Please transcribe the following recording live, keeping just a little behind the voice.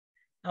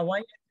I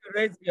want you to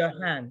raise your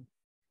hand.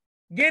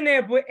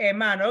 Gene bu a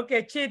man.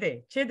 Okay,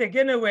 Chide. Chide,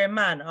 gene bu a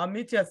man.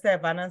 Unmute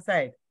yourself and answer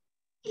it.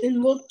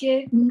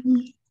 Nwoke.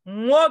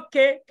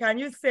 Nwoke. Can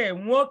you say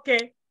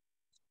nwoke?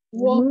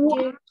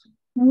 Nwoke.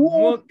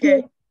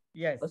 Nwoke.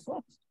 Yes.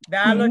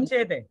 Dalo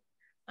Chide.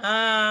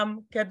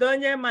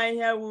 Kedonye ma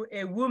ihe wu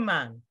a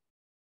woman.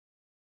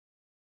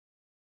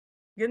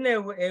 Gene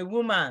wu a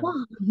woman.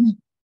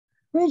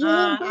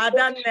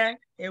 Adanne,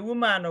 a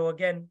woman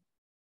again.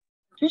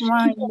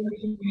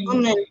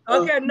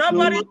 Okay,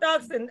 nobody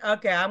talks in.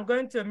 Okay, I'm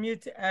going to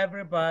mute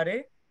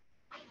everybody.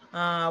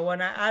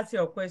 When I ask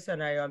your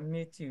question, I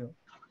unmute you.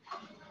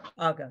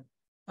 Okay.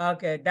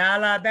 Okay,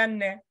 Dala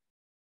Danne.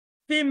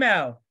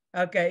 Female.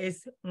 Okay,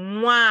 it's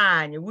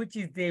Mwany, which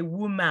is the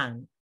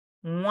woman.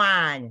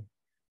 Mwany.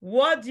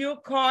 What do you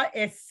call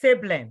a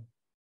sibling?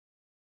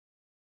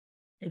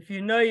 If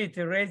you know it,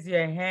 raise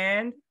your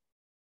hand.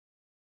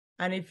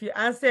 And if you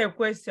answer a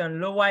question,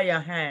 lower your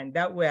hand.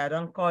 That way I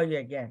don't call you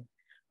again.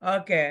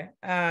 Okay.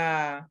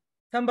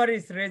 Somebody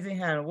is raising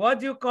hand. What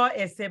do you call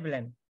a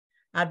sibling?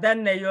 And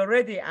then you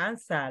already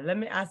answer. Let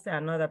me ask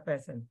another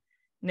person.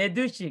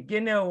 Nedushi,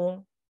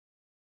 Ginewo,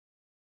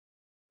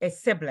 a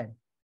sibling.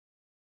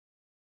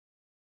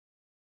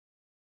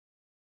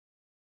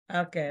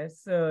 Okay,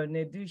 so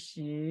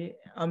Nedushi,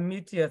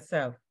 unmute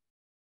yourself.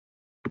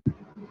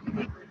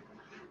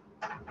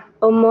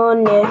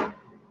 Umone.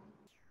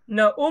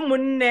 No,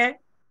 umunne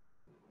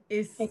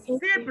is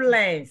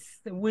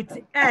siblings with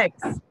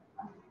X.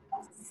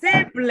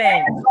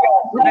 Sibling.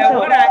 Now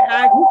what I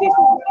ask is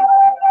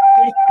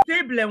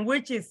sibling,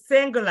 which is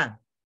singular.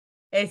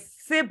 A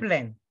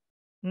sibling,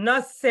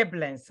 not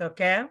siblings,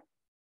 okay?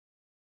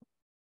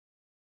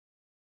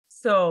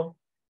 So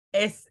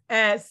it's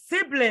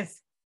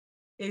siblings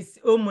is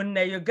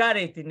umunne. You got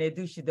it in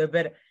Edushi,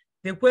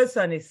 the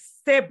question is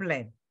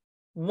sibling.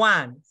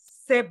 One,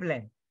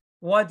 sibling.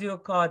 What do you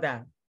call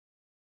that?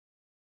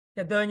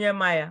 Kedonye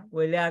Maya,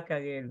 Welia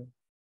Kagelu.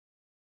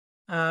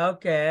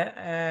 Okay.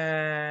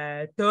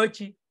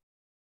 Tochi.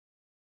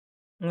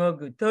 No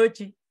good.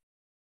 Tochi.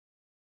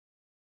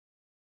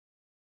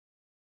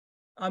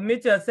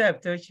 Unmute yourself,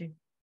 Tochi.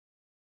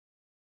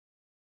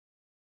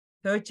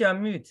 Tochi,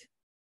 unmute.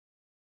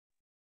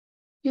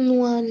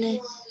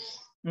 Nwane.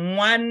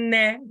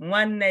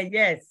 Nwanne,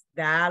 yes.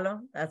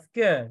 Dalo, that's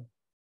good.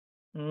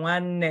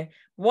 Nwanne.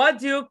 What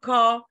do you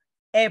call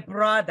a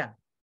brother?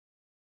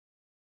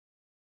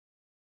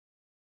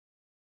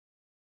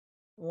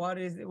 What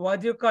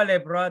do you call a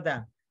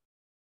brother?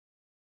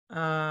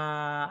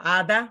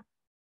 Ada,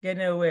 get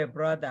away,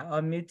 brother.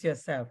 Unmute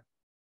yourself.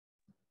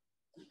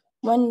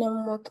 Nwanne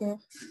nwoke.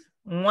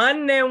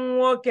 Nwanne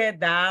nwoke,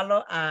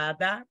 dalo,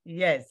 Ada,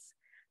 yes.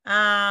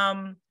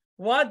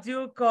 What do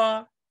you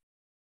call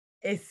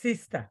a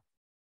sister?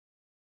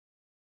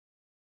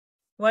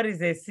 What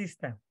is a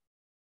sister?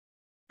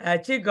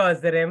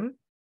 Chigozrim,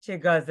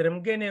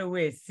 get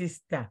away,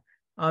 sister.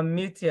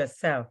 Unmute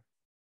yourself.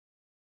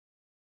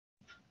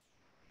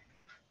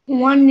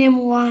 Nwanne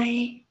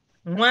nwanyị.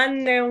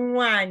 Nwanne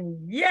nwanyị,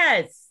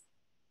 yes.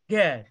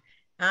 Good.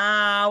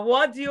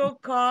 What do you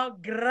call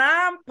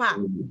grandpa?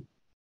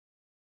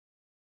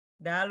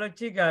 Dalo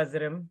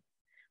Chigozrim.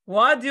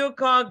 What do you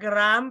call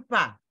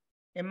grandpa?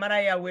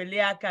 Emaraya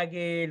welia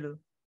kagelu.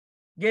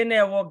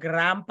 Genewo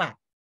grandpa.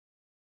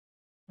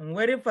 I'm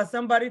waiting for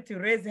somebody to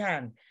raise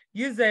hand.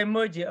 Use the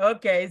emoji.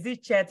 Okay, is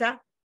it Cheta?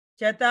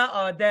 Cheta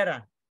or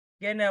Dera?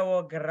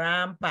 Genewo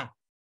grandpa.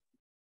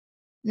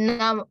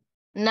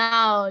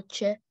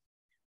 Naoche.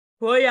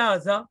 Koya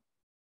ozo?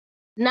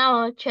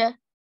 Naoche.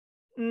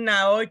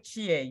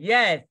 Naochie.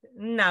 Yes,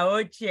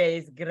 Naochie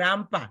is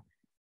grandpa.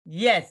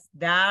 Yes,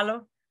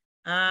 Dalo.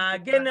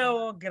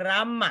 Genewo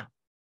grandma.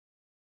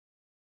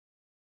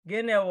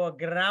 Genewo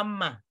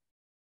grandma.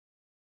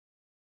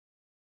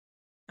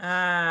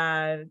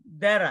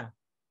 Dera.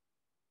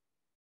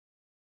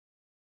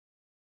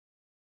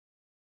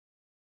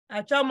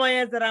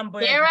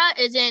 Dara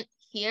isn't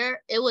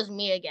here. It was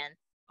me again.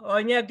 Oh,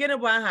 yeah, gini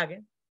bu aha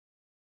gị?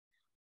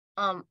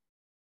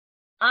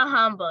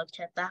 Ahambo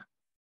Cheta.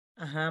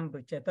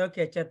 Ahambo Cheta.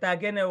 Okay, Cheta,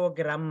 gịnị wụ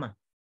grandma?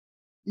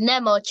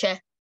 Nemoche.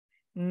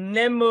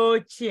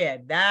 Nemoche.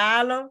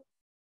 Daalụ.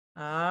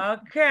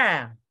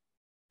 Okay.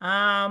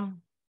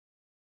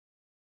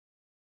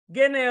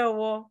 Gịnị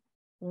wụ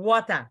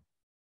water?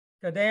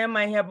 Kedu onye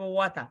ma ihe bụ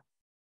water?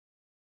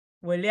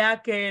 Welie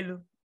aka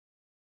elu.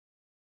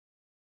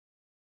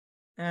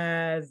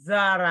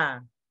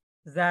 Zara.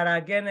 Zara,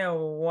 gịnị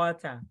wụ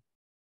water?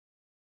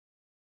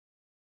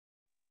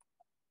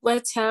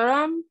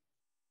 Wetaram.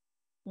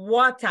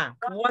 Water.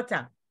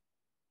 Water.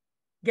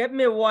 Get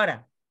me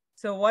water.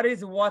 So what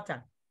is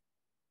water?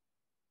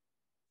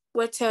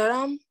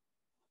 Wetaram.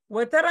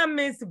 Wetaram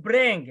means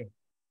bring.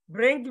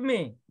 Bring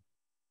me.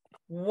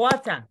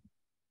 Water.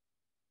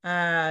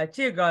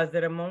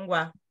 Chigozere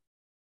mungwa.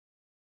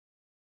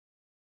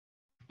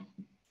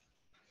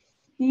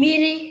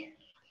 Miri.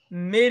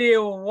 Miri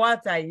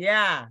water,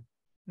 yeah.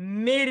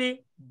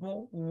 Miri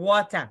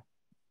water.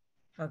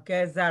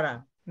 Okay,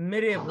 Zara.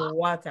 Miri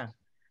water.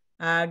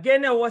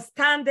 Again, was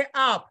stand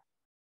up.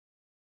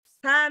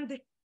 stand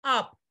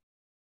up.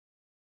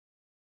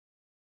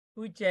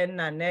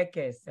 Uchenna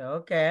nekes,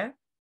 okay.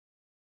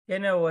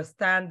 Gene will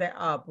stand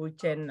up,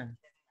 Uchenna.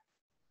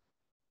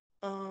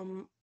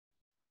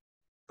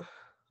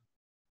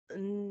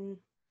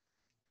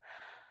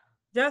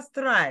 Just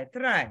try.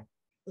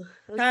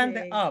 Stand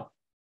up.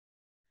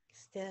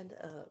 Stand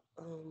up.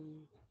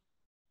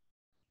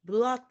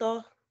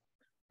 Bloto.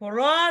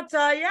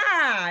 Porota,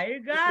 yeah, you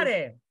got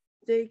it.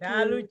 Thank you.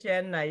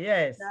 Uchenna,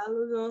 yes.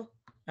 Daluno.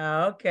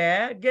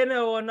 Okay. Gene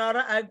will not,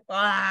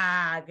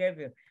 I gave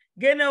you.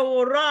 Gene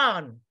will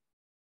run.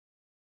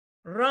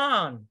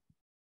 Run.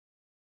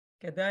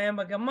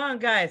 Come on,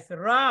 guys,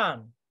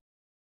 run.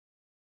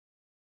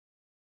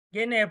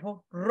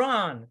 Genepo,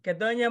 run.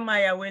 Kedonya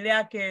Maya,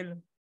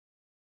 Wiliakelu.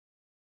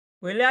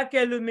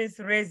 Wiliakelu means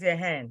raise your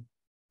hand.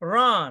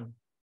 Run.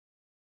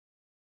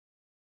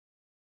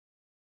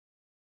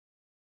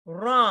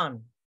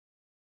 Run.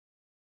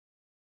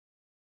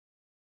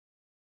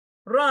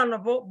 Run.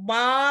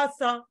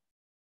 Basa.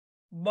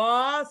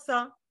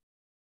 Basa.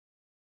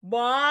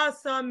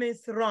 Basa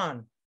means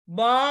run.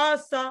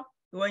 Basa,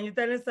 when you're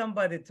telling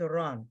somebody to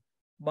run.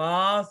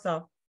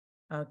 Basa.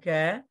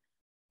 Okay.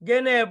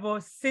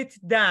 Genebo, sit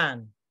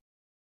down.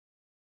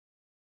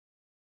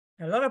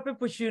 A lot of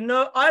people should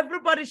know,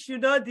 everybody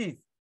should know this.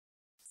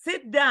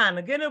 Sit down.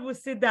 Genebo,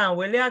 sit down.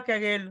 Welia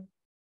kagelu.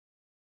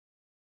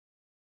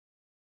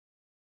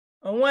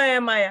 Where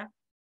am I?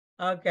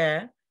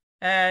 Okay.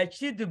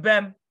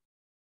 Chidubem.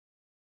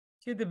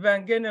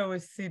 Chidubem, Genebo,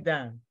 sit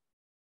down.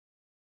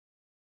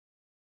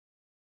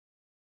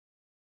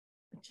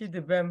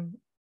 Chidubem,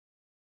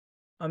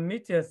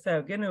 unmute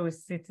yourself. Genebo,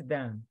 sit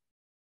down.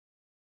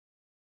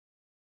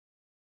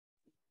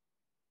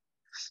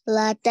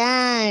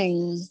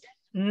 Ladan.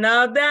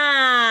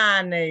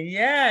 Nadan,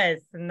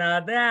 yes,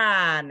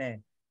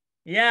 Nadan.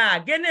 Yeah,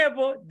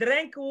 Genebo,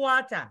 drink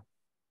water.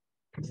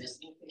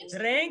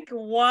 Drink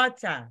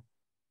water.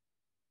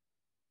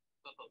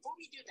 But before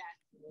we do that,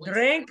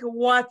 Drink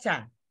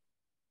water.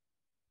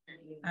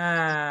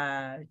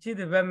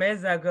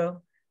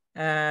 Chidibemezago,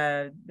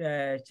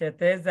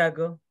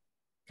 Chetezago.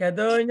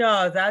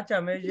 Kedonyo,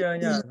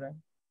 Zachamejonyo.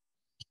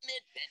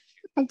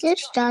 I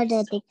just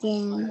started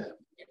again.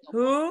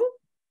 Who?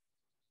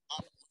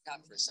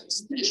 for some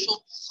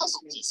special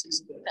puzzle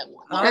pieces that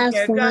will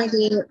Okay,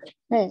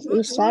 guys.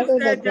 You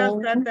started Just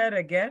again. started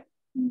again.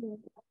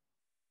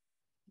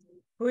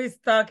 Who is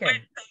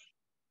talking?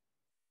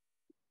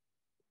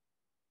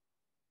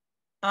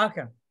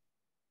 Okay.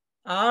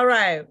 All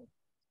right.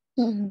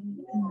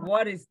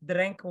 What is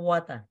drink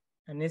water?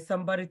 I need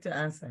somebody to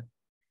answer.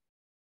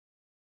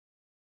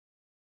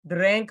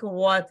 Drink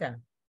water.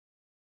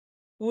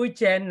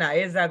 Uchenna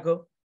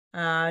Ezago.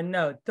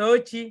 No,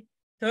 Tochi.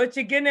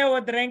 Tochi Gine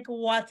will drink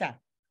water.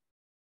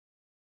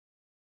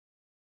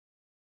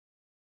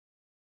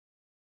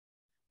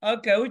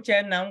 Okay,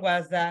 Uchenna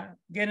Ngwaza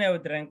Gine will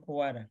drink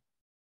water.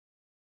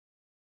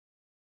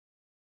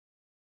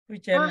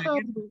 Uchenna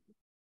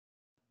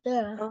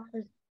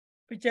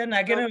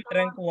Gine will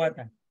drink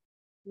water.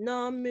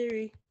 No,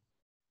 Miri.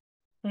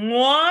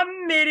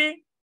 One minute,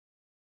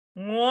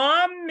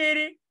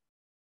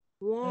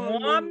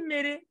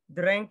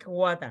 drink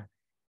water.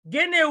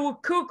 Gene will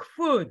cook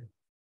food.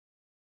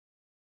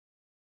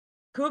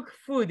 Cook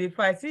food. If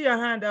I see your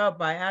hand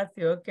up, I ask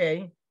you,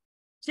 okay.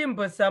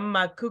 Chimbo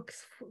Sama cook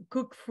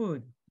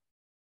food.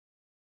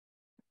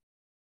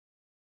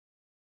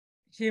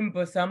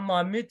 Chimbo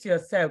Sama, mute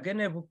yourself.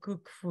 Gene will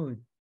cook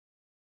food.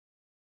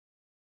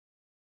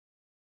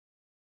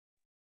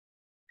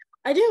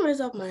 I didn't raise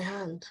up my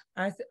hand.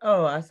 I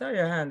saw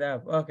your hand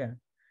up. Okay.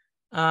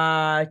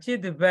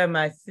 Chidibem,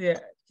 I see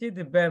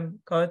Chidibem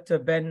called to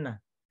Benna.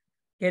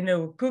 Can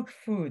you cook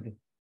food?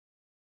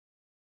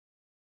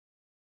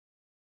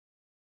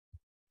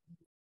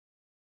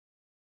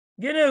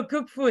 Can you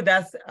cook food?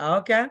 That's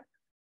okay.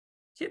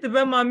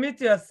 Chidibem,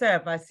 unmute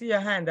yourself. I see your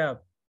hand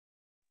up.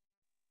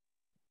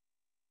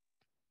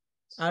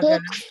 Okay.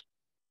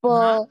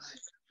 For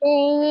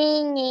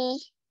Shinny.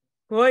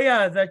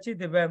 Koya is a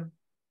Chidibem.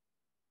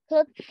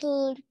 Cook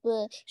food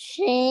for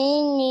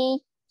Shinny.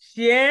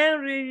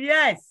 Shenry,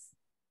 yes.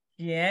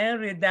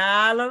 Shenry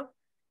Dalo.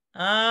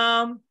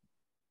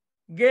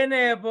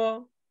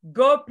 Genebo,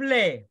 go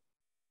play.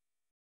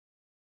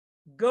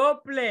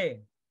 Go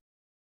play.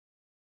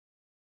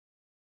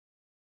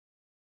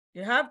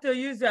 You have to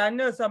use, I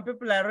know some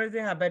people are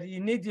raising hand, but you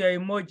need your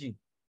emoji.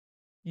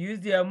 Use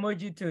the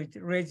emoji to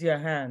raise your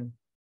hand.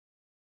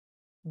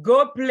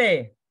 Go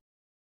play.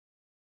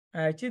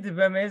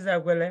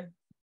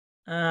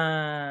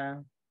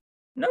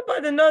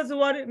 Nobody knows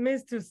what it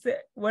means to say,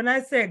 when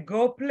I say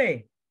go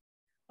play.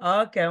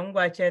 Okay,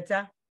 Ngwa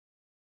Cheta.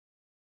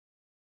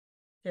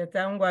 Cheta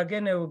Ngwa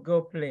Gene will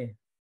go play.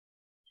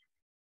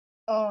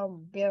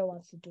 Dara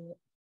wants to do it.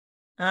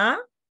 Huh?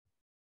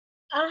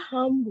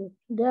 Humble.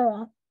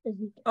 Dara.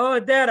 Oh,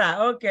 Dara.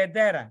 Okay,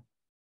 Dara.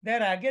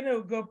 Dara, Gene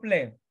will go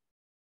play.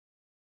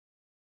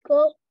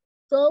 Go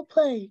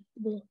play.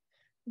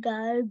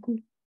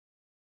 Gagu.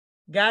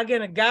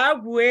 Gagene,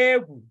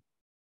 Gagu.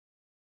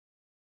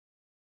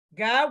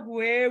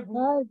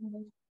 Gagwegu.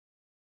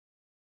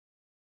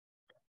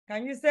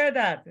 Can you say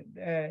that?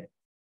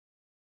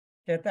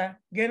 Teta,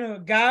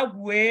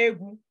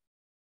 Gagwegu.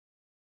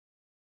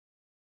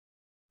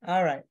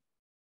 All right.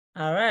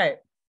 All right.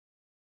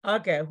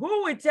 Okay.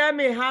 Who will tell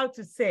me how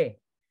to say,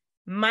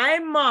 my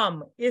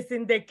mom is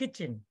in the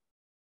kitchen?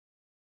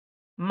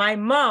 My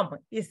mom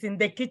is in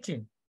the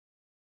kitchen.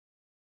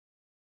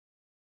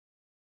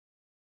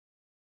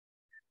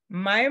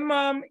 My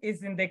mom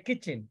is in the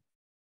kitchen.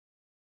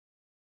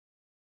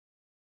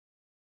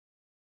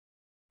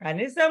 I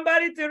need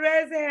somebody to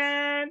raise a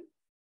hand.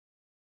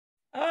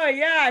 Oh,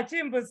 yeah,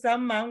 Chimbu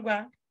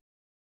Samangwa.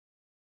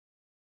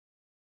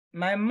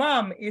 My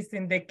mom is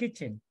in the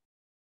kitchen.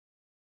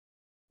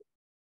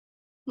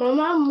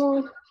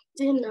 Mama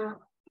dinner.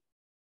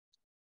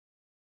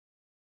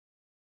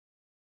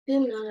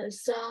 Dinner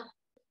is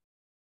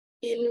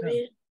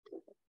in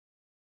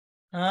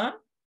Huh?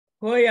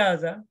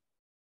 Koyaza.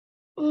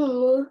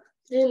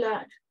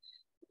 Dinner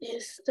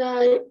is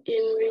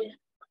in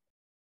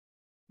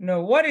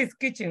No, what is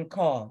kitchen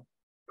called?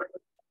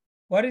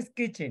 What is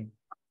kitchen?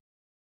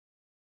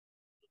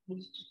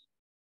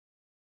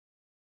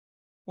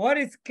 What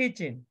is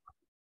kitchen?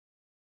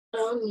 I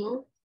don't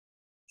know.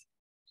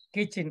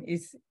 Kitchen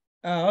is,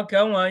 okay,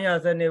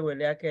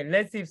 okay,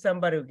 let's see if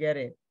somebody will get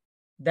it.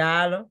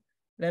 Dalo,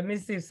 let me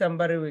see if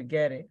somebody will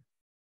get it.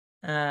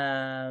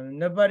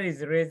 Nobody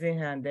is raising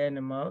hand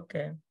anymore,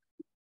 okay.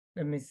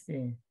 Let me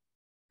see,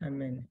 a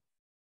minute.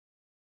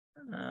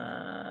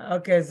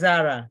 Okay,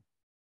 Zara,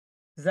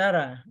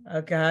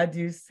 okay, how do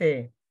you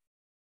say,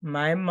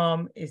 my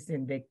mom is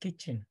in the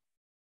kitchen?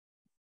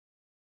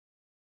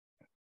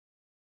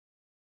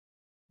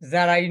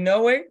 Zara, you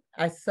know it?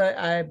 I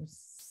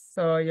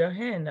saw your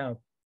hand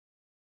up.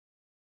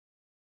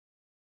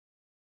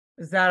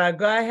 Zara,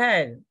 go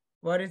ahead.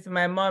 What is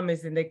my mom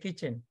is in the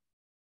kitchen?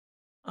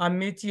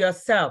 Unmute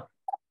yourself.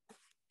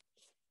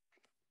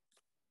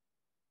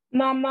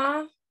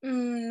 Mama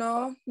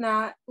no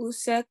na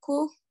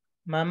useku.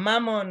 Mama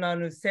mo no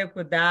na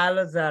useku.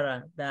 Dalo,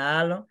 Zara.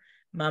 Dalo.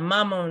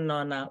 Mama mo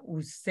no na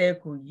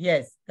useku.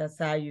 Yes, that's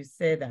how you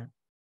say that.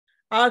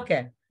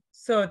 Okay.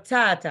 So,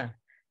 Tata,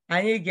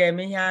 anyị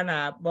ga-eme ihe a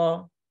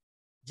na-akpọ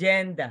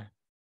gender.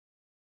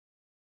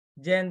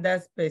 Gender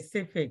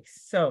specific.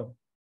 So,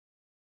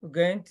 we're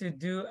going to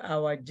do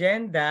our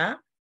gender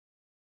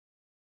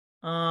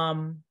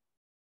to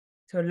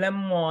learn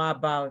more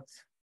about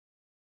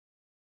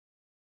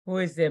who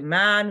is a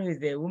man, who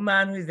is a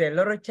woman, who is a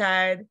little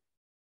child,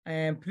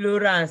 and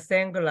plural and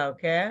singular,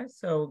 okay?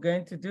 So we're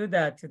going to do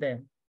that today.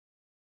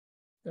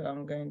 So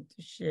I'm going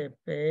to share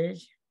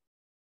page.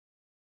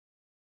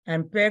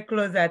 And pay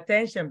close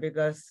attention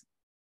because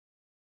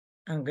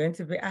I'm going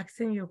to be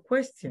asking you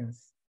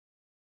questions.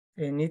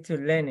 So you need to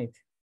learn it.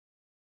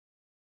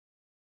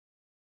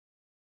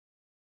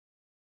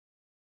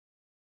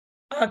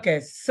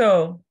 Okay,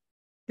 so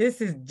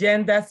this is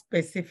gender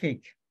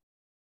specific.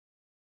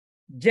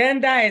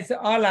 Gender is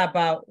all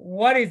about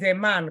what is a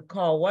man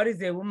called, what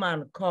is a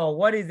woman called,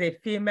 what is a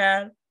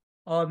female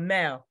or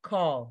male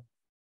called.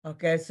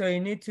 Okay, so you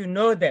need to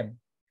know them.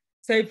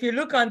 So if you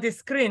look on the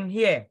screen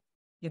here,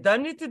 you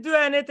don't need to do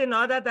anything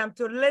other than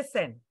to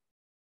listen.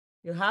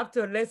 You have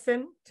to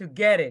listen to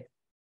get it.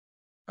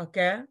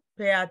 Okay,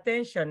 pay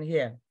attention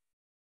here.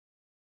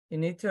 You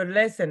need to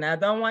listen. I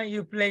don't want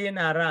you playing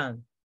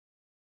around.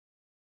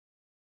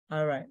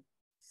 All right,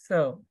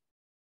 so.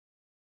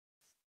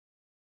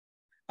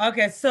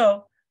 Okay,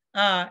 so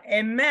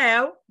a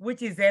male,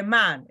 which is a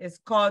man, is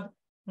called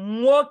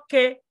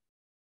nwoke.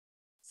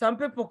 Some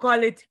people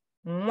call it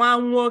nwa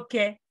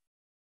nwoke.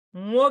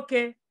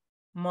 Nwoke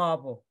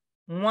maọbụ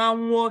nwa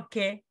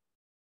nwoke.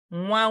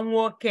 Nwa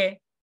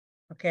nwoke.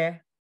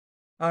 Okay,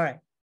 all right.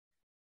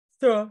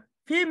 So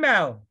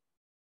female,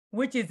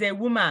 which is a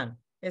woman,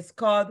 is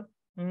called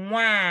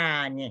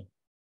nwanyị.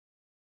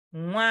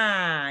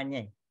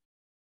 Nwanyị.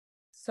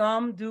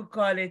 Some do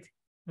call it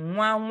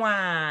nwa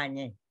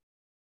nwanyị.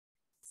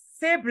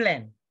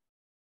 Sibling,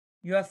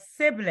 your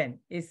sibling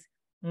is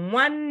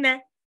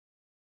nwanne.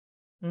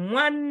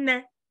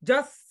 Nwanne,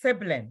 just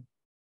sibling.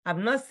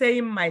 I'm not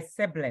saying my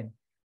sibling.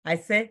 I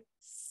say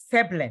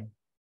sibling.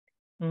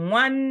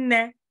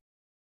 Nwanne,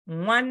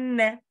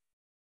 nwanne.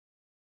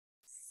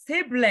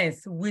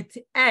 Siblings with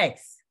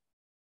X.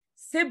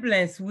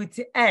 Siblings with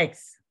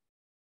X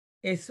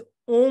is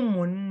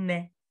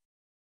ụmụnne.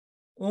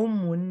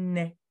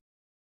 Ụmụnne.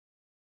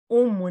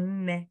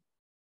 Ụmụnne.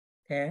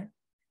 Okay.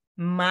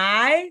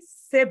 My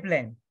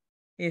sibling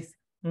is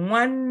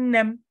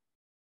nwannem.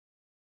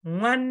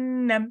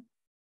 Nwannem.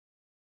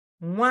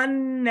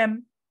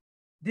 Nwannem.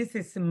 This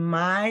is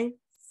my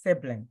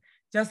sibling.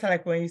 Just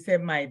like when you say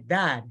my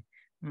dad,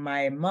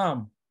 my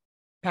mom,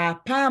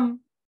 papam,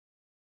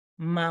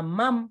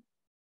 mamam.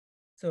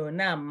 So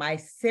now my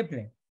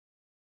sibling.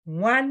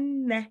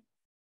 Nwanne.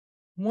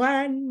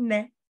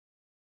 Nwanne.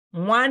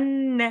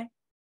 Nwanne.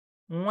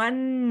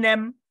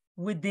 Nwannem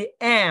with the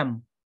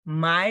M.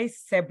 My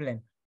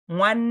sibling.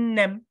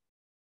 Nwannem.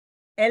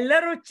 A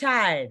little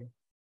child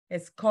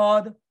is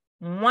called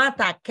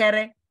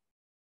nwatakịrị.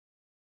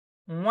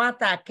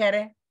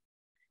 Nwatakịrị.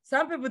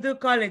 Some people do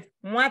call it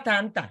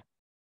nwatanta.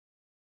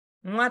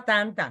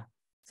 Nwatanta.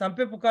 Some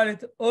people call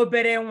it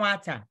obere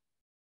nwata.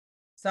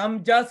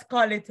 Some just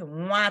call it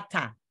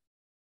nwata.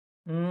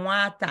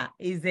 Nwata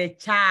is a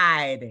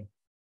child.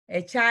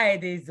 A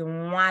child is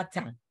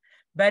nwata.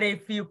 But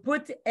if you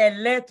put a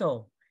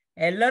little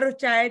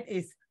child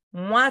is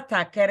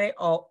nwatakịrị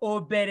or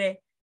obere.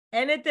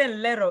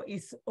 Anything little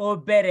is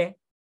obere.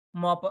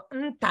 Mopo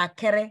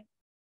ntakịrị.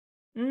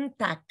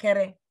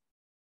 Ntakịrị.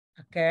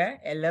 Okay,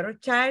 a little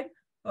child,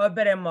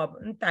 obere mob,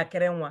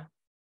 ntakịrị nwa.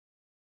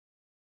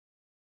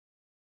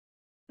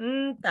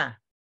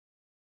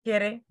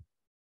 Ntakịrị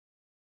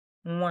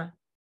nwa.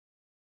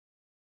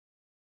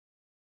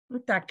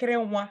 Ntakịrị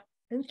nwa.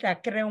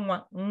 Ntakịrị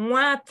nwa.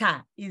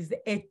 Nwata is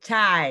a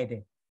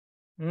child.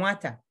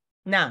 Nwata.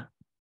 Now,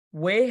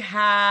 we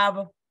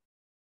have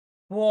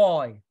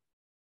boy.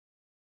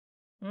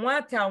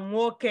 Nwata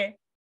nwoke.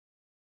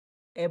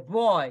 A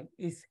boy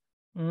is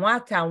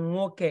nwata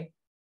nwoke.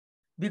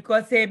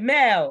 Because a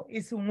male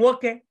is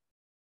nwoke.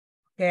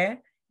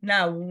 Okay?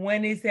 Now,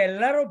 when it's a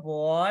little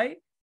boy,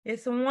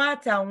 it's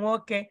nwata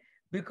nwoke.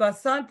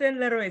 Because something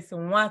little is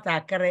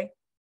nwatakịrị.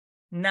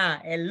 Now,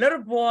 a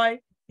little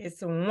boy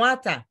is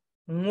nwata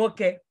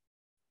nwoke.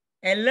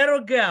 A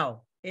little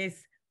girl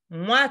is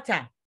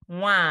nwata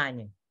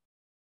nwanyị.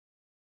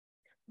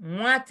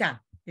 Nwata,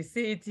 you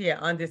see it here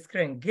on the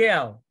screen.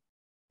 Girl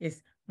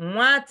is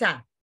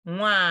nwata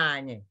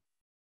nwanyị.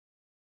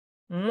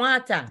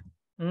 Nwata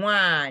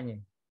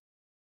nwanyị.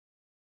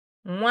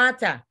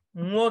 Nwata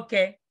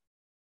nwoke,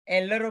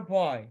 a little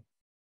boy.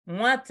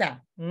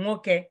 Nwata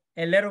nwoke,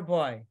 a little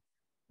boy.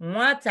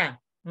 Nwata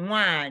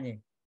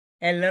nwanyị,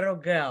 a little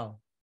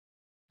girl.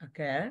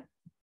 Okay?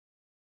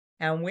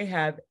 And we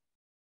have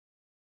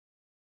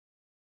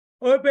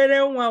obere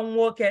nwa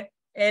nwoke,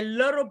 a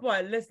little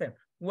boy. Listen,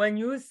 when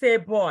you say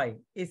boy,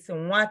 it's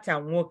nwata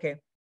nwoke.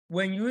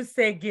 When you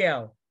say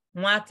girl,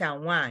 nwata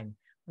nwanyị.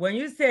 When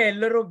you say a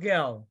little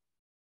girl,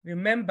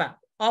 remember,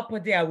 up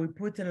there we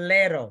put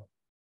little.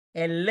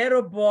 A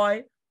little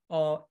boy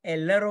or a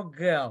little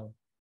girl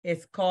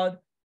is called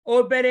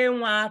obere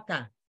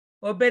nwata,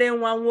 obere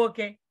nwa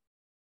nwoke.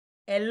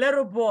 A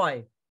little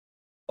boy,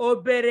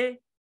 obere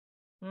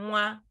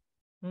nwa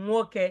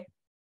nwoke.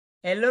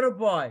 A little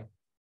boy,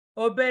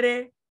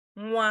 obere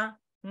nwa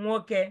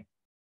nwoke.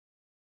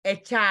 A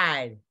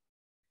child.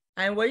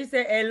 And when you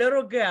say a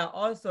little girl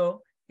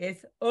also,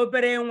 it's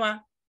obere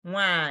nwa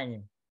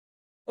nwanyị.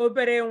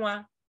 Obere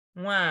nwa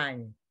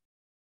nwanyị.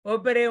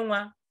 Obere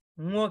nwa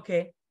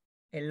nwoke.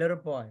 A little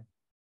boy.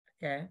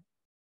 Okay?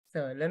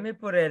 So let me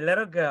put a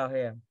little girl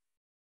here.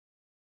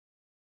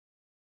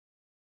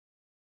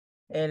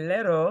 A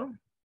little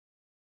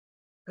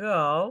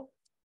girl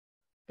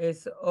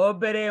is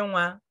obere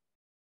nwa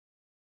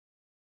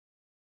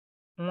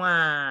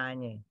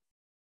nwanyị.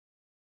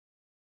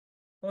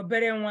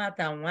 Obere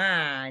nwata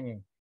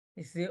nwanyị.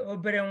 You see,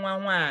 obere nwa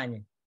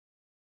nwanyị.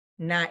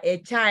 Now a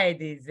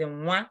child is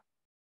nwa.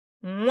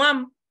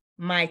 Nwam,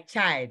 my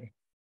child.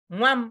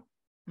 Nwam,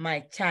 my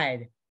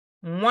child.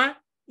 Nwa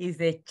is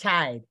a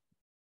child.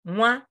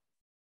 Nwa,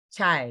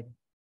 child.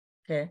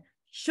 Okay.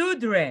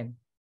 Children.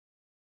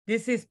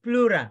 This is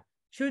plural.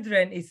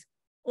 Children is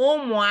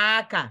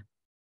ụmụaka.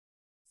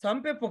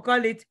 Some people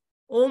call it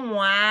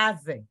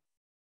ụmụazị.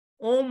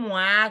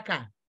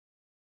 Ụmụaka.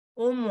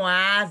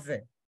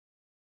 Ụmụazị.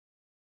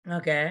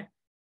 Okay.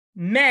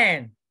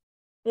 Men.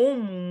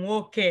 Ụmụ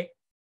nwoke.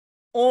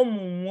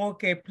 Ụmụ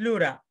nwoke,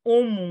 plural.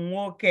 Ụmụ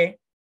nwoke.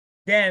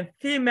 Then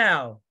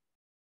female.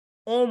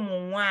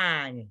 Ụmụ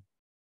nwanyị.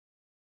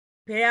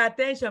 Pay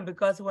attention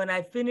because when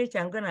I finish,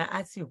 I'm going to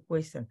ask you a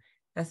question.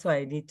 That's why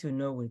I need to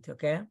know it,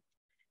 okay?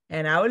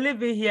 And I will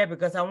leave it here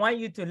because I want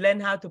you to learn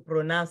how to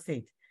pronounce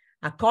it.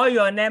 I call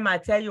your name, I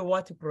tell you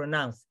what to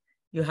pronounce.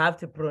 You have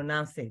to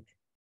pronounce it,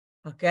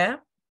 okay?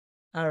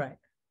 All right.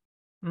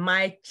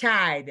 My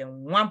child,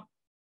 nwam.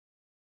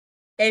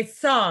 A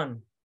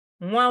son,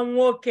 nwa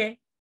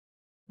nwoke,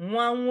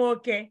 nwa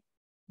nwoke.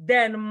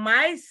 Then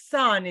my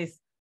son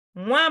is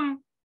nwam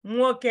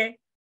nwoke,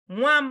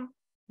 nwam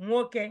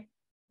nwoke.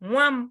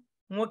 Nwam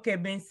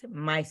nwoke means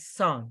my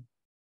son.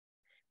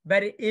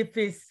 But if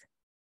it's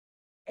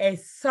a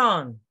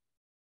son,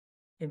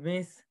 it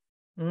means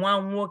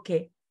nwa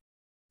nwoke.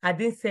 I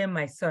didn't say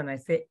my son, I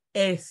say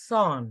a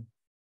son.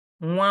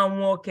 Nwa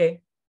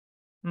nwoke,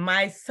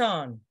 my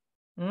son.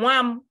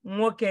 Nwam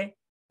nwoke,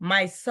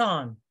 my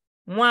son.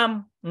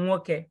 Nwam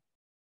nwoke.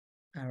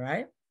 All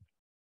right?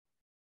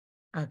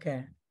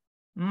 Okay.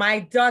 My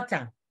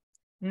daughter.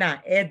 Now,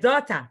 a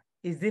daughter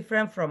is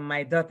different from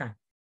my daughter.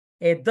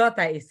 A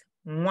daughter is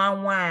nwa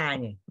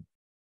nwanyị.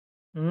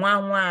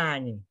 Nwa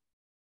nwanyị.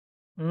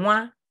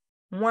 Nwa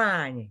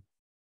nwanyị.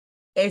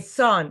 A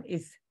son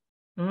is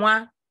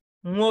nwa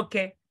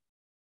nwoke.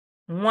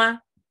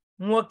 Nwa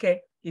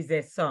nwoke is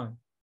a son.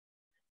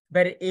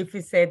 But if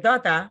it's a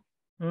daughter,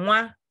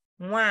 nwa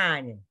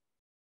nwanyị.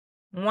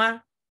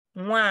 Nwa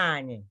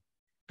nwanyị.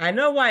 I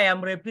know why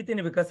I'm repeating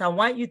it because I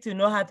want you to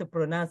know how to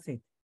pronounce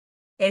it.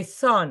 A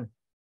son,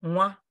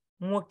 nwa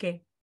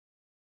nwoke.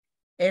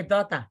 a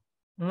daughter,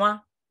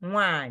 nwa,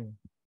 nwanyị.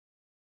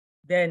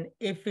 Then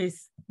if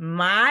it's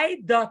my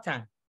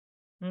daughter,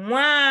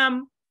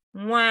 nwam,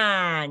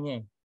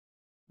 nwanyị,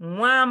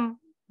 nwam,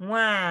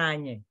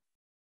 nwanyị.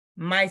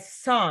 My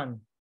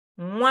son,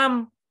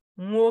 nwam,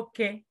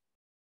 nwoke,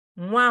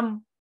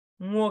 nwam,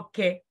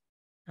 nwoke.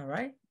 All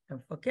right,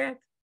 don't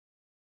forget.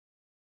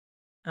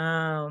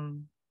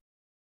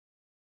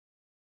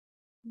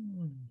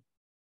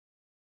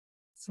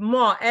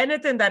 Small,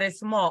 anything that is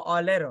small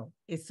or little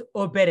is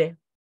obere.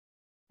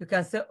 You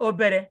can say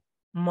obere,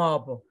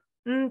 maọbụ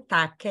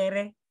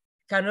ntakịrị. You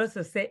can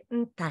also say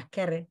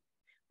ntakịrị.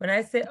 When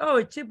I say,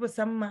 oh,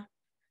 Chibusamma,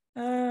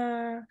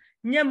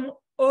 nyem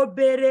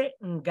obere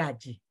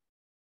ngaji.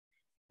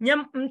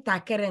 Nyem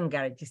ntakịrị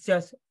ngaji. It's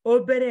just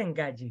obere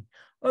ngaji.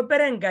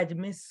 Obere ngaji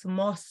means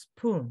small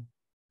spoon.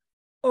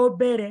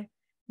 Obere.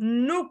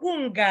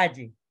 Nnukwu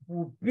ngaji,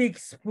 big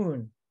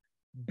spoon.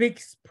 Big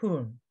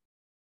spoon.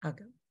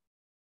 Okay.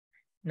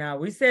 Now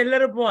we say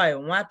little boy,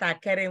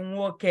 nwatakịrị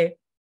nwoke.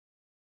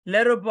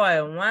 Little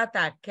boy,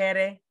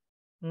 nwatakịrị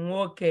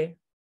nwoke.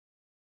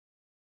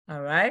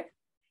 All right.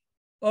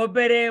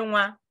 Obere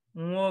nwa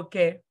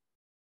nwoke.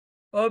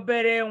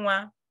 Obere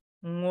nwa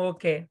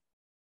nwoke.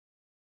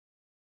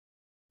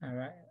 All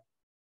right.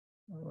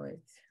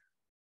 Wait.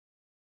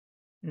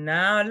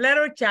 Now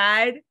little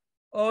child,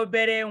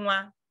 obere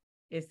nwa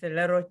is a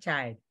little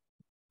child.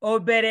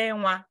 Obere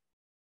nwa.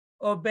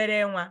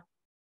 Obere nwa.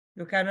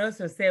 You can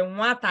also say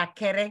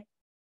nwatakịrị.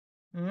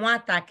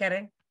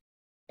 Nwatakịrị.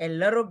 A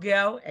little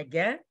girl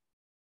again.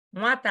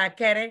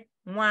 Nwatakịrị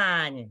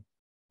nwanyị.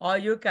 Or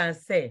you can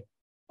say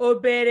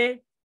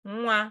obere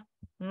nwa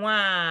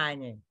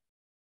nwanyị.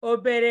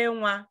 Obere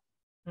nwa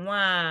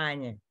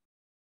nwanyị.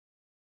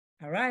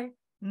 All right.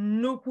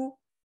 Nnukwu.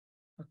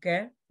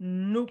 Okay.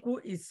 Nnukwu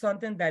is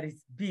something that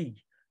is big.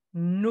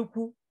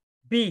 Nnukwu,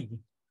 big.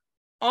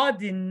 All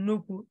the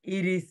nnukwu,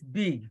 it is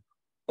big.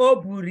 O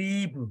buru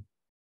ibu.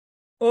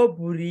 O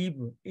buru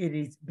ibu, it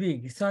is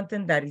big.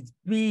 Something that is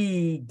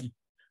big.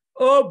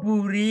 O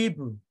buru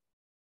ibu.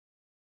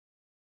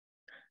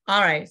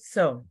 All right,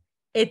 so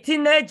a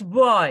teenage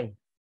boy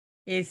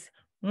is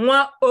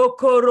nwa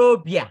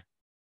okorobịa.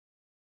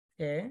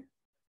 Okay.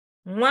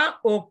 Nwa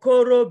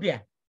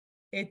okorobịa.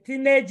 A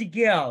teenage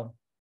girl,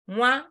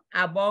 nwa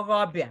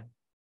agbọghọbịa.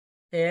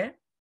 Okay.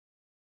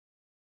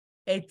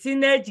 A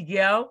teenage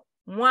girl,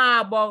 nwa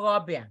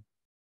agbọghọbịa.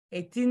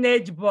 A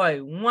teenage boy,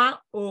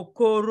 nwa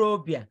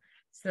okorobịa.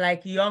 It's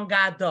like young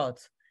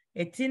adult.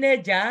 A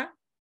teenager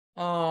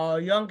or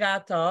young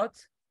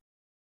adult,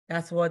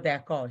 that's what they're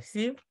called.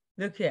 See,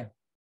 look here.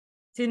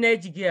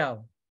 Teenage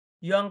girl,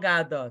 young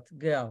adult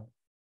girl.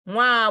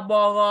 Nwa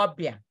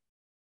agbọghọbịa.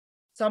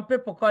 Some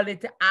people call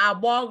it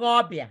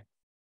agbọghọbịa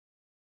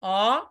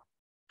or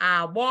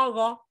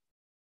agbọghọ.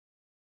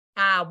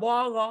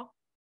 Agbọghọ.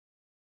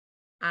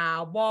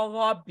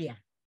 Agbọghọbịa.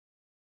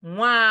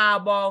 Nwa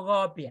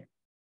agbọghọbịa.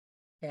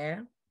 Okay.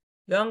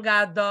 Young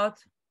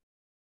adult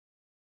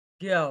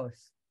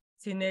girls,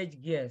 teenage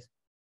girls.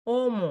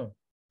 Ụmụ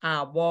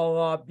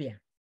agbọghọbịa.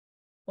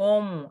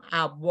 Ụmụ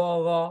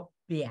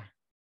agbọghọbịa.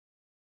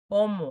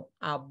 Ụmụ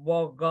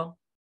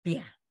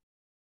agbọghọbịa.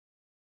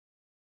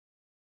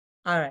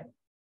 All right.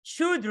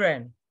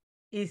 Children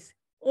is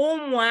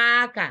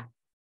ụmụaka.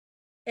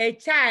 A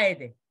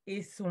child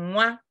is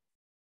nwa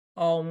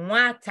or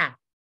nwata.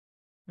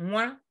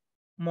 Nwa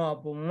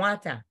maọbụ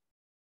nwata.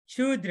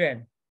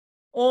 Children,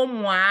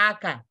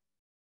 ụmụaka.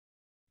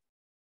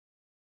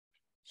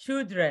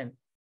 Children,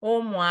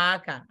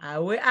 ụmụaka. I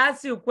will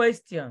ask you a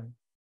question.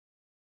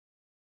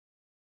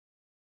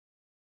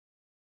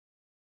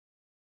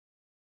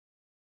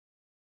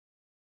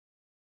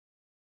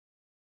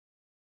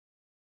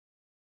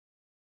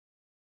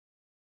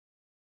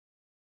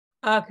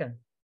 Okay.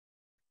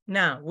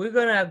 Now we're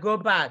gonna go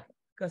back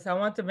because I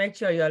want to make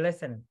sure you're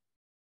listening.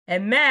 A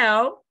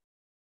male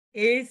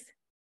is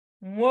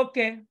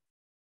nwoke.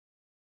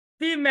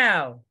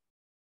 Female,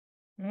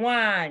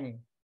 nwanyị.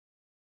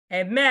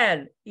 A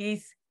male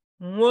is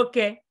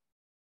nwoke.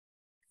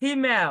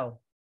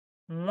 Female,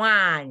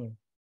 nwanyị.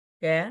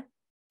 Okay?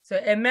 So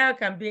a male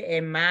can be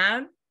a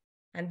man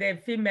and then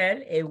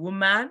female, a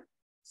woman.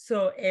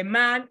 So a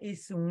man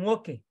is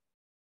nwoke.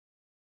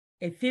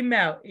 A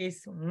female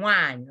is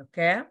nwanyị,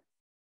 okay?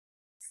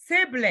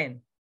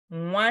 Sibling,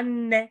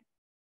 nwanne.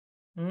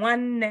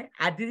 Nwanne.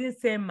 I didn't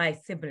say my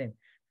sibling.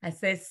 I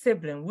said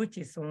sibling, which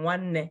is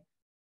nwanne.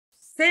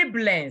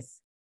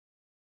 Siblings,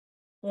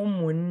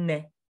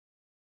 ụmụnne.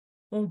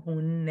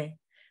 Ụmụnne.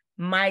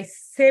 My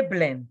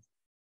sibling.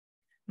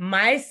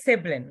 My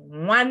sibling,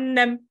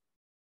 nwannem.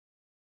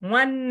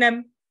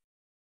 Nwannem.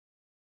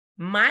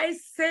 My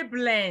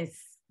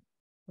siblings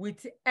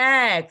with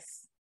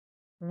X.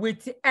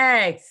 With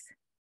X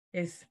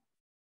is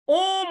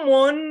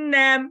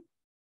ụmụnnem.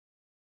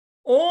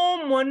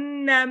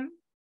 Ụmụnnem.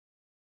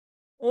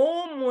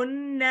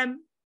 Ụmụnnem.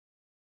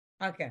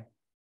 Okay.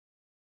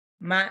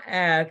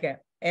 Okay.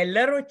 A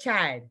little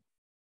child.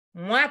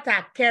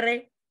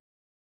 Nwatakịrị.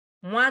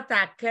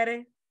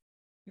 Nwatakịrị.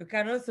 You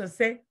can also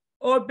say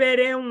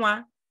obere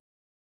nwa.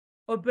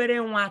 obere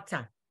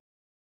nwata.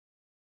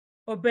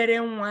 Obere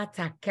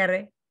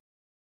nwatakịrị.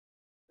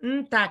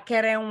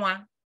 Ntakịrị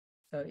nwa.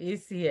 So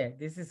it's here.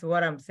 This is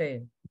what I'm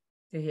saying.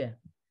 See here.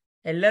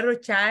 A little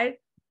child.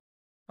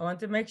 I want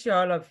to make sure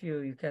all of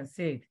you can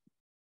see it.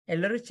 A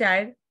little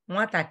child.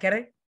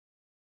 Nwatakịrị.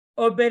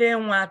 Obere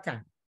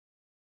nwata.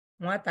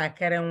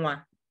 Nwatakịrị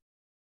nwa.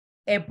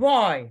 A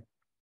boy.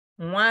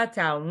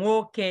 Nwata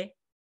nwoke.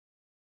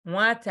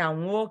 Nwata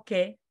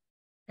nwoke.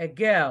 A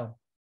girl.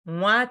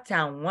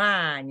 Nwata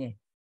nwanyị.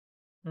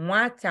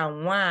 Nwata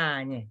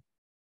nwanyị.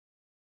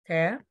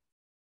 Okay.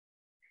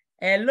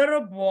 A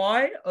little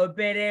boy,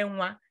 obere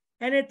nwa.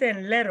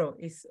 Anything little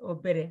is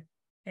obere.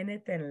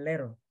 Anything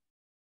little.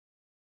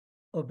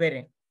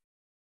 Obere.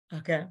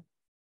 Okay.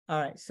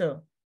 All right.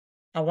 So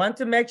I want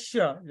to make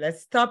sure.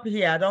 Let's stop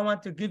here. I don't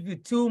want to give you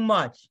too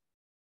much.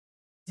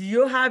 Do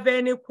you have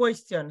any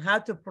question how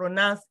to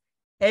pronounce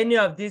any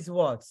of these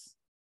words?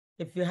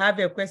 If you have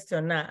a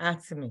question now,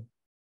 ask me.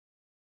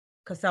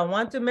 Because I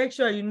want to make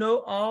sure you know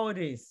all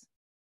this.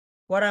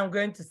 What I'm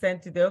going to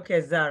send today.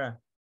 Okay, Zara.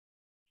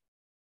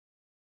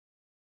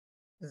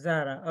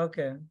 Zara,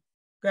 okay.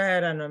 Go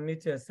ahead and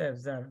unmute yourself,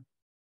 Zara.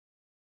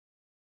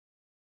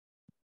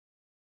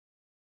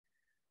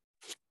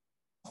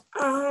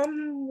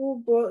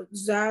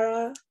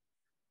 Zara.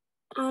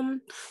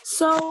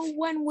 So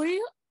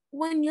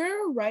when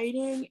you're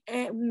writing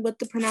and with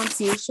the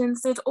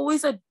pronunciations, there's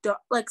always a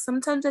dot. Like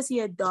sometimes I see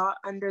a dot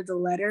under the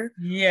letter.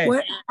 Yes.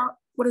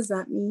 What does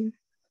that mean?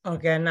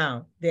 Okay,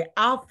 now the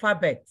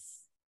alphabets.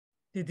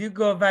 Did you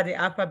go over the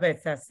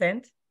alphabets I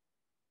sent?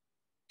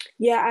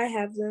 Yeah, I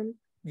have them.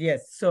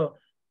 Yes, so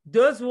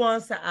those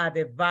ones are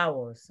the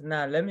vowels.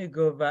 Now, let me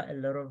go over a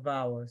lot of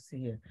vowels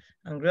here.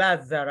 I'm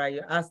glad, Zara,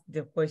 you asked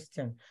the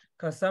question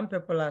because some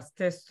people are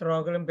still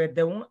struggling, but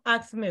they won't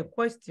ask me a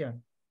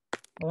question.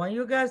 I want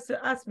you guys to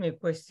ask me a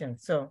question.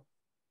 So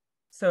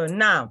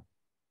now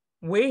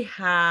we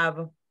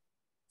have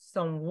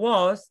some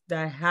words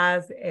that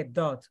has a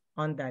dot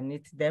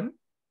underneath them,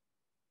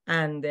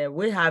 and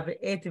we have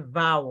 8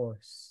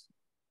 vowels.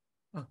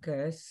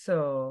 Okay,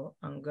 so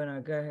I'm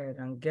gonna go ahead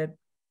and get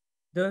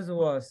those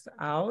words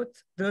out,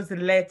 those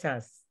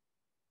letters.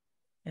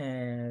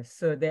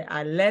 So there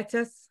are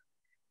letters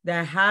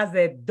that has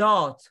a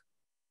dot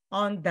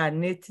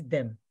underneath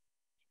them.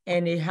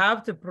 And you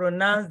have to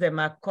pronounce them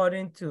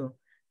according to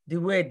the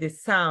way the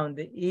sound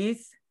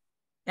is.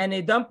 And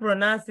you don't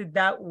pronounce it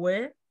that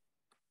way,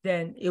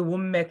 then it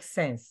won't make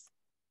sense.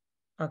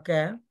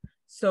 Okay?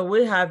 So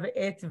we have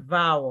 8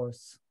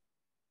 vowels.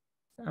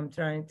 I'm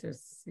trying to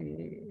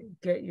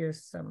get you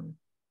some.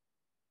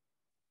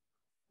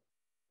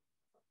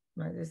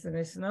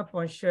 It's not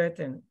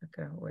punctuating.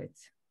 Okay, wait.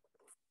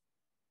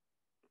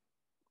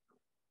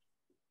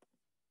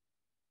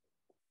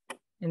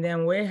 And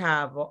then we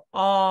have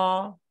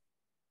O.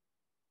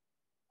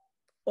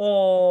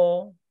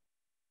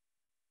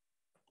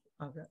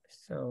 Okay,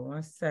 so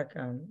one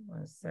second.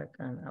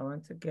 I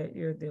want to get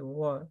you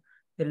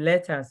the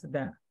letters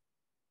that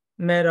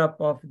made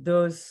up of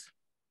those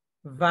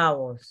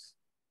vowels.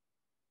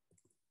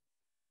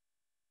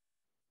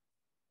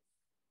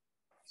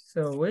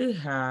 So we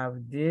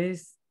have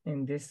this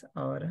in this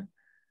order.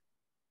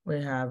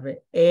 We have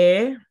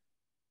A,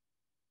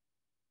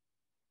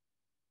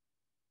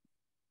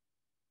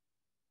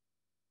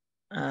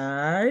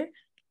 I,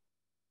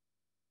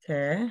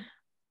 okay.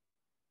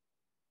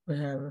 We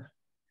have,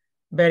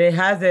 but it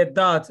has a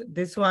dot.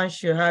 This one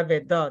should have a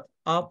dot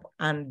up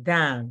and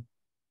down.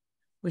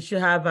 We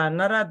should have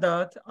another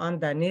dot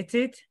underneath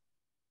it.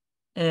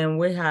 And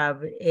we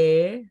have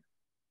A,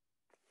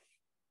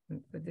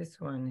 put this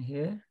one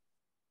here.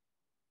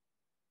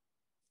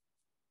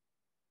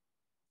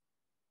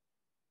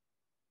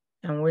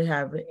 And we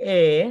have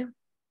A.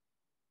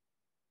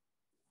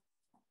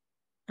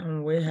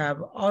 And we have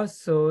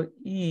also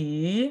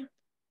E.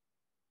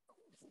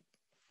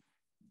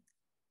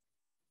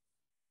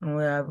 And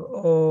we have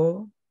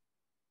O,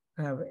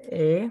 we have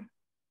A.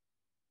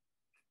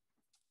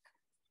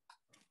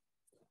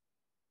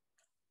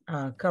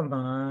 Come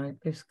on,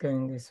 it keeps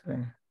going this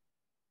way.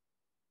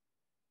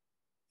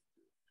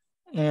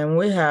 And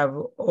we have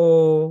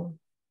O,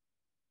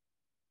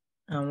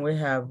 and we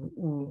have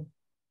U.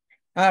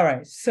 All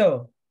right,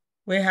 so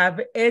we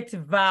have 8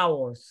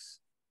 vowels,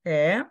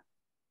 okay?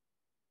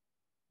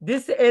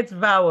 These 8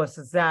 vowels,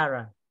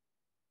 Zara.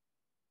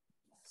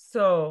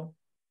 So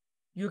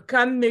you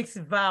can mix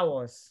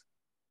vowels.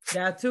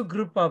 There are 2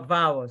 groups of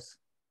vowels.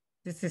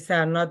 This is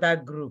another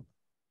group.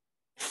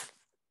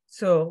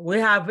 So we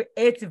have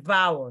 8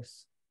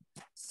 vowels.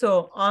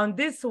 So on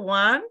this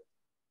one,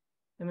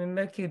 let me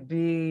make it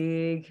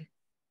big.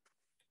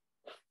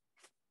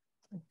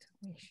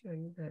 Make sure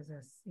you guys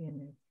are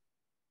seeing it.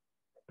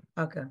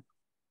 Okay.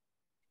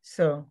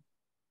 So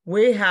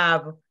we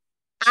have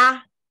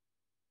A.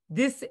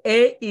 This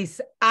A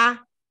is A.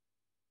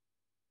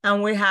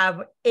 And we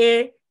have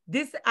A.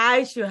 This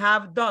I should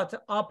have dot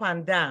up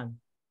and down.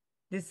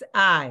 This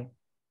I.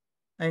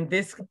 And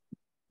this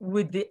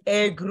with the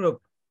A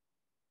group.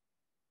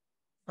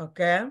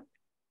 Okay.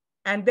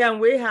 And then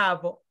we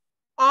have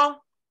O.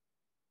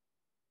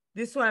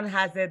 This one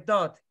has a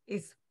dot.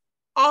 It's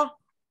O.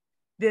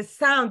 The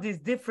sound is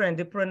different.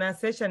 The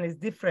pronunciation is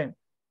different.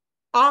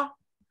 O.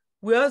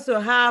 We also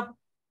have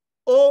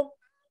O.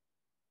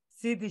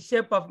 See the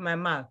shape of my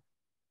mouth.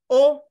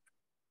 O.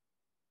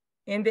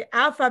 In the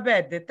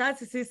alphabet, the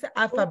 36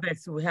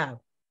 alphabets we have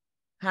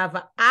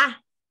A.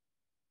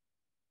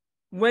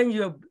 When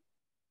you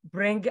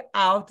bring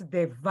out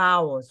the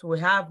vowels, we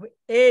have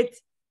 8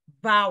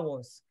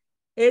 vowels,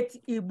 8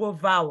 Igbo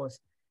vowels.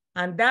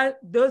 And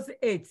those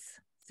 8,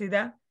 see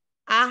that?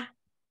 A,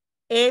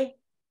 E,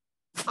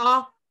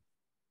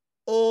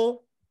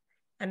 O.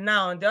 And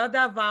now the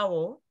other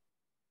vowel,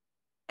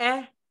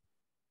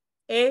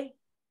 E,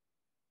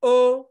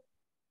 O,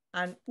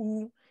 and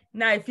U.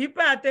 Now, if you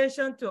pay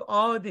attention to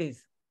all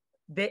this,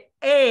 the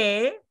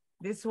A,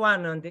 this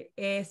one on the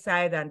A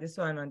side and this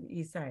one on the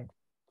E side,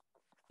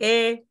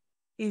 A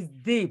is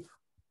deep.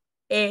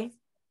 A,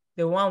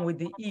 the one with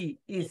the E,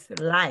 is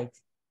light.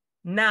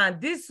 Now,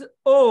 this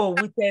O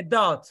with a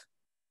dot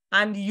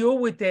and U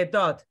with a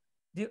dot.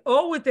 The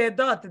O with a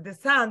dot, the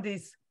sound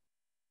is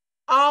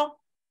O.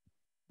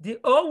 The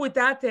O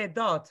without a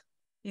dot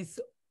is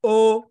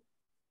O.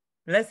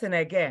 Listen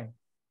again.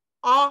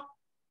 O.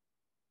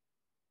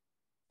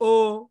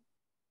 O.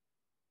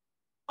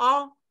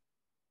 O.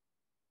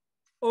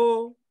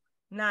 O.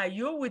 Now,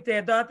 U with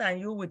a dot and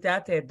U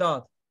without a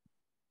dot.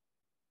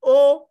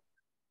 O.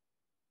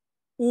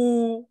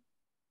 U.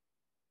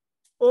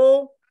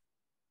 O.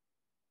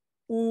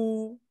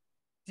 U.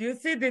 Do you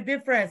see the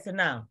difference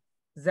now,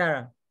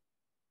 Zara?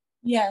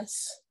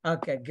 Yes.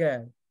 Okay,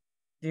 good.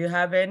 Do you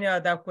have any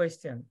other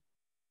question?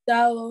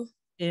 Dalo.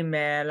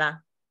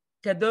 Imeela.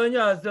 Kedu onye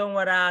ọzọ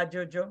nwere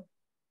ajụjụ?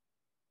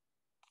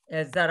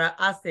 Zara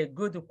asked a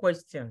good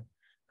question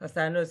because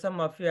I know some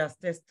of you are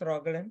still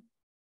struggling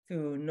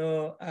to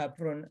know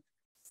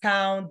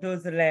sound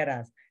those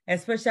letters,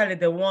 especially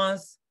the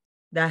ones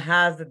that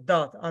has a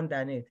dot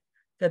underneath.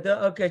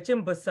 Okay,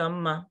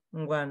 Chimbusamma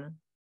ngwanu.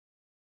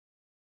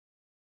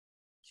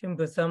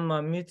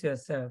 Chimbusamma, mute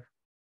yourself.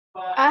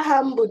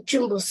 Aha m bụ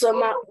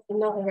Chimbusoma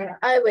Unora.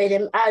 I read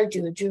him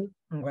Ajuju.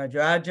 Ngwaju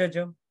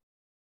ajụjụ.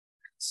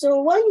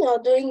 So when you're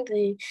doing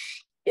the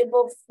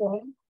Igbo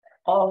form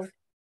of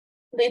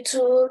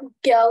little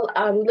girl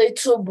and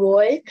little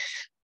boy,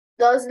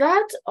 does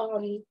that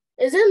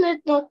isn't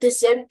it not the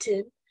same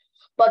thing?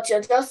 But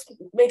you're just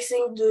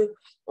mixing the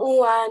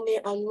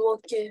Uwane and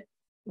Woke.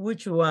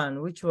 Which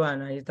one? Which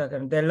one are you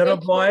talking? The little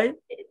boy?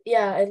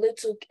 Yeah, a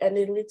little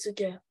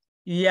girl.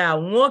 Yeah,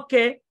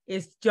 Woke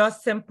is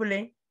just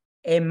simply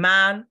a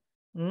man.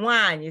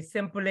 One is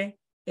simply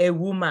a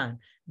woman.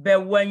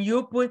 But when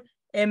you put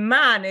a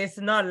man, it's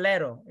not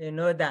little, you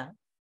know that.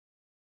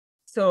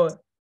 So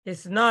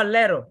it's not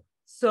little.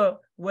 So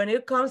when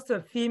it comes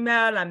to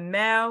female and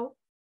male,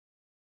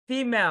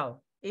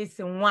 female is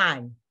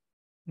one,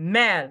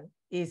 male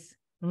is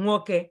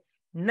Woke.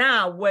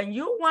 Now, when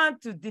you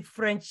want to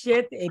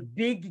differentiate a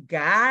big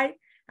guy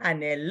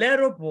and a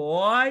little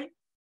boy,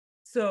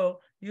 so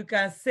you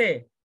can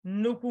say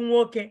Nnukwu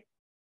Nwoke,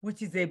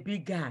 which is a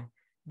big guy.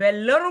 But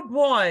little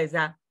boys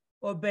are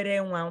obere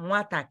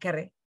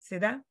nwatakịrị. See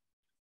that?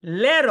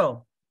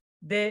 Little,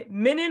 the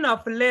meaning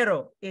of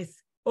little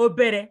is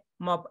obere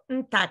mob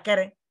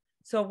ntakịrị.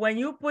 So when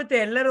you put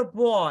a little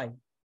boy,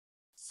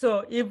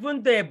 so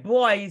even the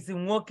boy is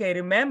Nwoke,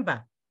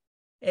 remember,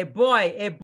 a boy